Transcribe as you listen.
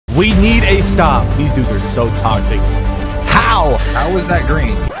We need a stop. These dudes are so toxic. How? How was that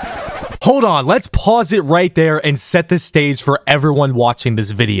green? Hold on, let's pause it right there and set the stage for everyone watching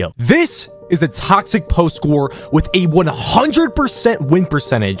this video. This is a toxic post scorer with a 100% win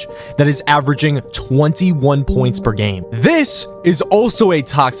percentage that is averaging 21 points per game. This is also a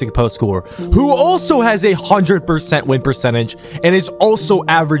toxic post scorer who also has a 100% win percentage and is also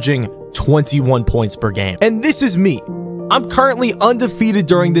averaging 21 points per game. And this is me. I'm currently undefeated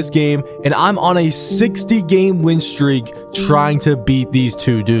during this game, and I'm on a 60-game win streak trying to beat these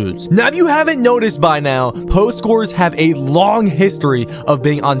two dudes. Now, if you haven't noticed by now, post scorers have a long history of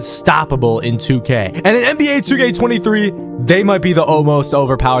being unstoppable in 2K. And in NBA 2K23, they might be the most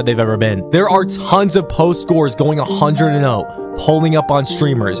overpowered they've ever been. There are tons of post scorers going 100-0, pulling up on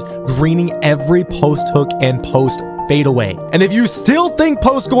streamers, greening every post hook and post fadeaway. And if you still think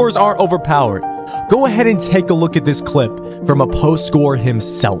post scorers aren't overpowered, go ahead and take a look at this clip from a post scorer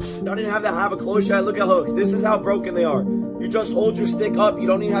himself. You don't even have to have a close shot. Look at hooks. This is how broken they are. You just hold your stick up. You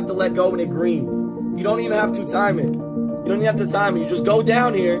don't even have to let go when it greens. You don't even have to time it. You don't even have to time it. You just go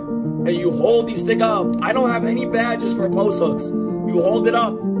down here and you hold the stick up. I don't have any badges for post hooks. You hold it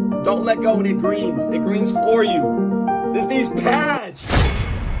up. Don't let go when it greens. It greens for you. This needs patch.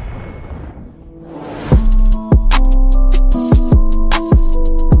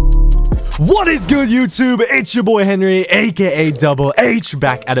 What is good, YouTube? It's your boy Henry, aka DoubleH,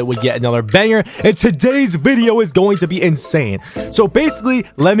 back at it with yet another banger, and today's video is going to be insane. So basically,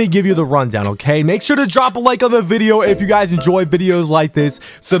 let me give you the rundown, okay? Make sure to drop a like on the video if you guys enjoy videos like this.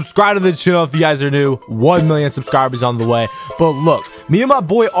 Subscribe to the channel if you guys are new. 1 million subscribers on the way. But look, me and my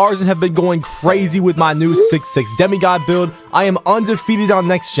boy Arzen have been going crazy with my new 6-6 demigod build. I am undefeated on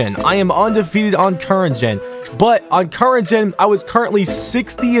next gen. I am undefeated on current gen. But on current gen, I was currently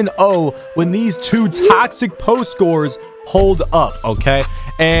 60-0 when these two toxic post scorers pulled up, okay?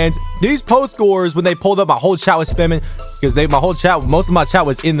 And these post scorers, when they pulled up, my whole chat was spamming because most of my chat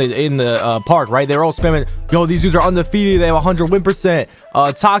was in the park, right? They were all spamming, yo, these dudes are undefeated, they have 100 win percent,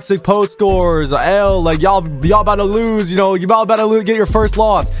 toxic post scorers, L, like y'all about to lose, you know, y'all about to lose, get your first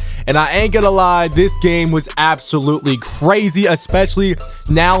loss. And I ain't gonna lie, this game was absolutely crazy, especially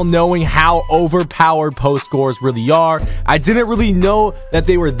now knowing how overpowered post scorers really are. I didn't really know that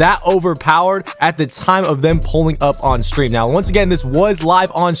they were that overpowered at the time of them pulling up on stream. Now, once again, this was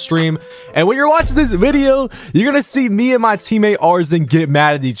live on stream, and when you're watching this video, you're gonna see me and my teammate Arzen get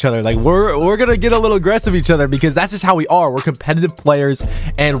mad at each other. Like, we're gonna get a little aggressive with each other because that's just how we are. We're competitive players,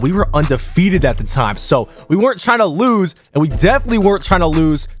 and we were undefeated at the time, so we weren't trying to lose, and we definitely weren't trying to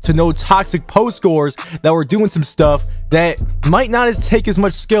lose to no toxic post scorers that were doing some stuff that might not take as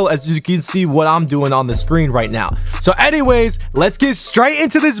much skill as you can see what I'm doing on the screen right now. So anyways, let's get straight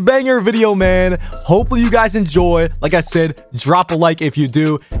into this banger video, man. Hopefully you guys enjoy. Like I said, drop a like if you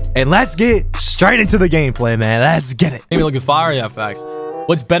do, and let's get straight into the gameplay, man. Let's get it. Maybe looking fire. Yeah, facts.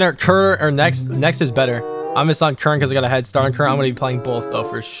 What's better, current or next? Next is better. I'm just on current because I got a head start on current. I'm going to be playing both, though,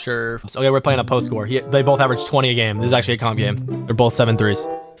 for sure. So, okay, we're playing a post score. They both average 20 a game. This is actually a comp game. They're both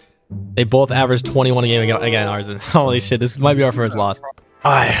 7-3s. They both average 21 a game again. Ours is, holy shit, this might be our first loss.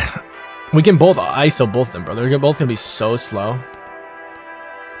 We can both ISO both of them, bro. They're both going to be so slow.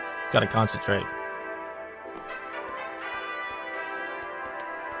 Got to concentrate.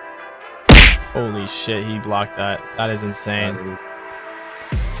 Holy shit, he blocked that. That is insane.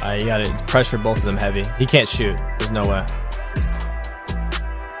 You got to pressure both of them heavy. He can't shoot. There's no way.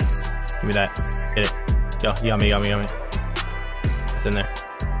 Give me that. Get it. Yo, you got me. It's in there.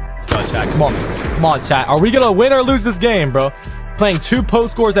 Let's go, chat. Come on, chat. Are we going to win or lose this game, bro? Playing two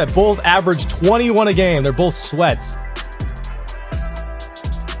post scores that both average 21 a game. They're both sweats.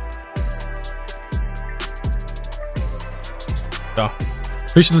 Go.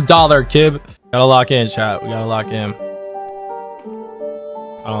 Appreciate the dollar, Kib. Gotta lock in, chat. We gotta lock in.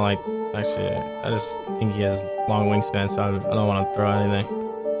 I don't like, actually, I just think he has long wingspan, so I don't want to throw anything.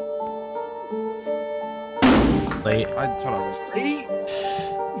 Late.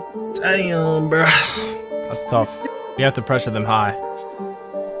 Damn, bro. That's tough. We have to pressure them high.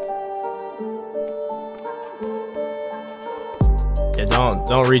 Yeah,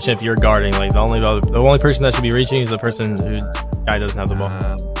 don't reach if you're guarding. Like the only person that should be reaching is the person who guy doesn't have the ball.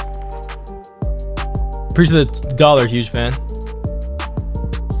 Appreciate the dollar, huge fan.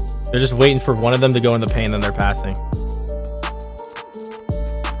 They're just waiting for one of them to go in the paint, then they're passing.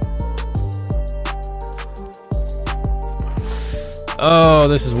 Oh,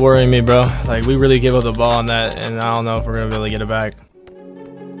 this is worrying me, bro. Like, we really give up the ball on that, and I don't know if we're gonna be able to get it back.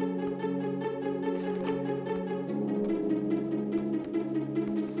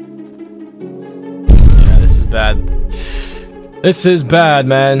 Yeah, this is bad. This is bad,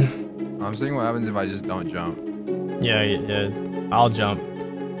 man. I'm seeing what happens if I just don't jump. Yeah. I'll jump.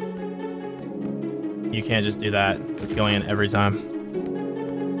 You can't just do that. It's going in every time.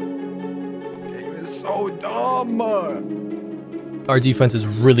 Game is so dumb. Our defense is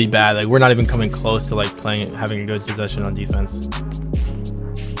really bad. Like, we're not even coming close to like having a good possession on defense.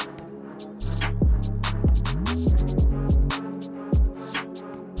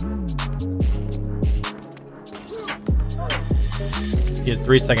 He has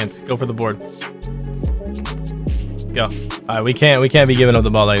 3 seconds. Go for the board. Go. All right, we can't be giving up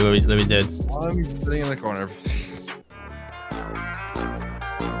the ball like we did. I'm sitting in the corner.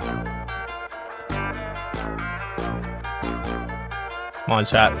 Come on,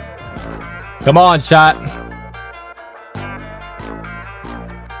 chat. Come on, chat.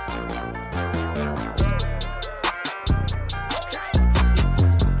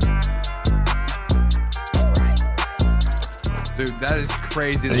 Dude, that is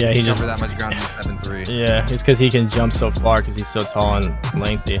crazy that Yeah, he he can just cover that much ground in 7-3. Yeah, it's because he can jump so far because he's so tall and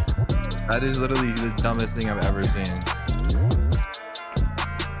lengthy. That is literally the dumbest thing I've ever seen.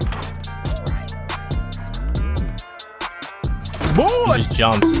 He just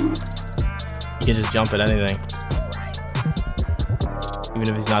jumps. He can just jump at anything. Even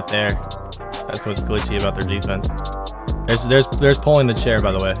if he's not there. That's what's glitchy about their defense. There's pulling the chair,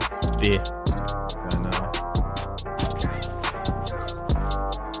 by the way. B. I know.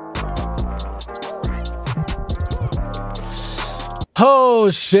 Oh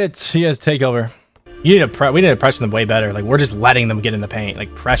shit, he has takeover. We need to pressure them way better. Like, we're just letting them get in the paint.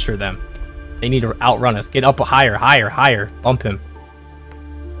 Like, pressure them. They need to outrun us. Get up higher. Bump him.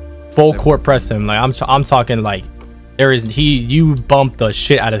 Full court press him. Like, I'm talking like you bump the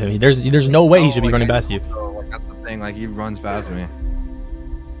shit out of him. There's no way he should be running past you. Like, that's the thing. Like, he runs past me.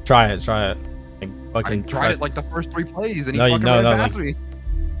 Try it. Like, fucking I tried it like the first 3 plays and he No, fucking no, ran past like- me.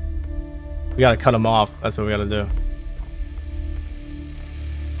 We gotta cut him off. That's what we gotta do.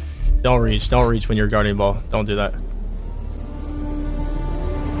 Don't reach when you're guarding ball. Don't do that.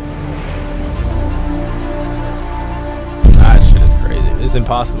 That shit is crazy. It's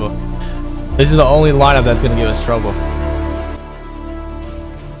impossible. This is the only lineup that's gonna give us trouble.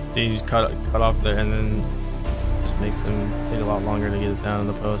 See, you just cut off there, and then just makes them take a lot longer to get it down in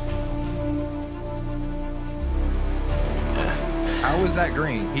the post. How was that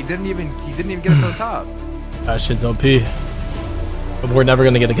green? He didn't even get it to the top. That shit's OP. But we're never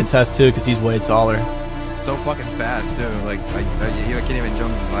gonna get a contest too, because he's way taller. It's so fucking fast too. Like I can't even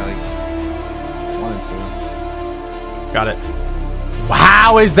jump if I like wanted to. Got it.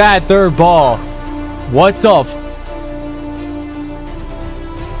 How is that third ball? What the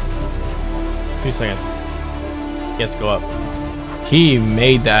 2 seconds. He has to go up. He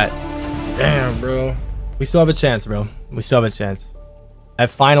made that. Damn, bro. We still have a chance, bro. We still have a chance.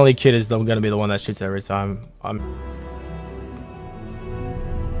 That finally kid is gonna be the one that shoots every time.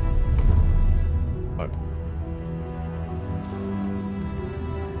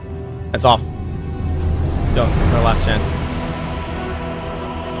 That's off. Let's go. It's our last chance.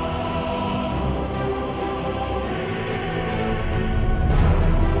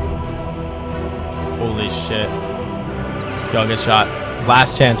 Holy shit. Let's go. Good shot.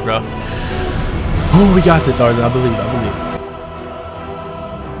 Last chance, bro. Oh, we got this, Arzen. I believe.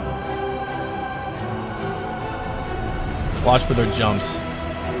 Watch for their jumps.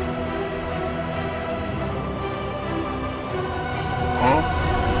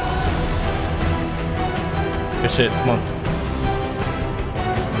 Good shit. Come on.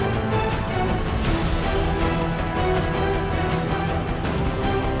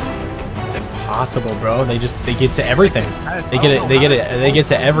 It's impossible, bro. They get to everything. They get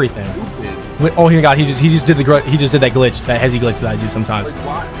to everything. Wait, oh, my God, he just did that glitch, that hezzy glitch that I do sometimes. Like,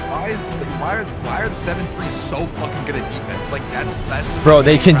 why are the 7-3 so fucking good at defense? Like that's Bro,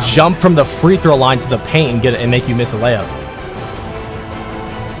 they can jump from the free throw line to the paint and get it and make you miss a layup.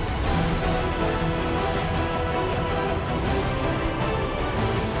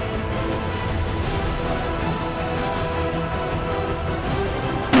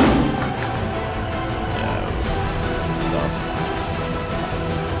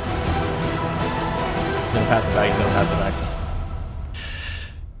 He's gonna pass it back.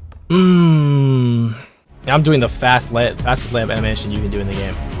 I'm doing the fastest layup animation you can do in the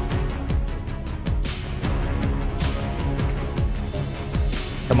game.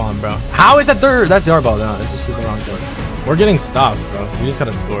 Come on, bro. How is that third? That's the airball. No, this is just the wrong court. We're getting stops, bro. You just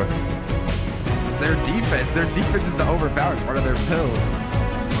gotta score. Their defense is the overpowered part of their pill.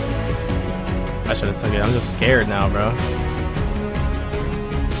 I should have took it. I'm just scared now, bro.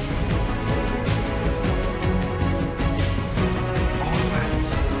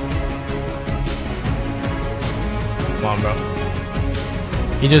 Come on, bro.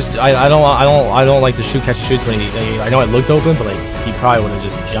 He just, I don't like to shoot, catch and shoots when I know it looked open, but like he probably would have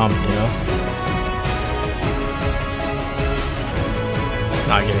just jumped, you know.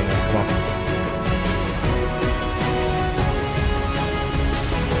 Not getting there. Come on.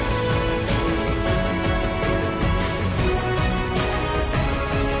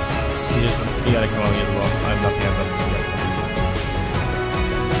 You gotta come on me as well. I have nothing.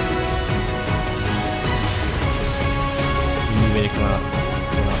 You need me to come out.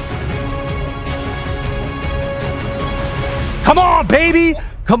 Come on, baby!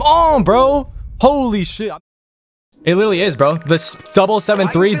 Come on, bro! Holy shit! It literally is, bro. This double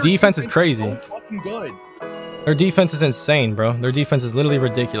 7-3 defense is crazy. So fucking good. Their defense is insane, bro. Their defense is literally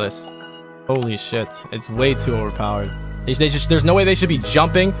ridiculous. Holy shit! It's way too overpowered. There's no way they should be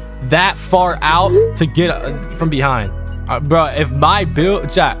jumping that far out to get from behind, bro. If my build,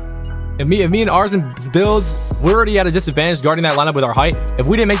 chat, if me and Arsen builds, we're already at a disadvantage guarding that lineup with our height. If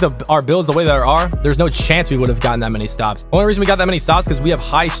we didn't make our builds the way they are, there's no chance we would have gotten that many stops. The only reason we got that many stops because we have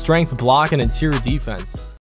high strength block and interior defense.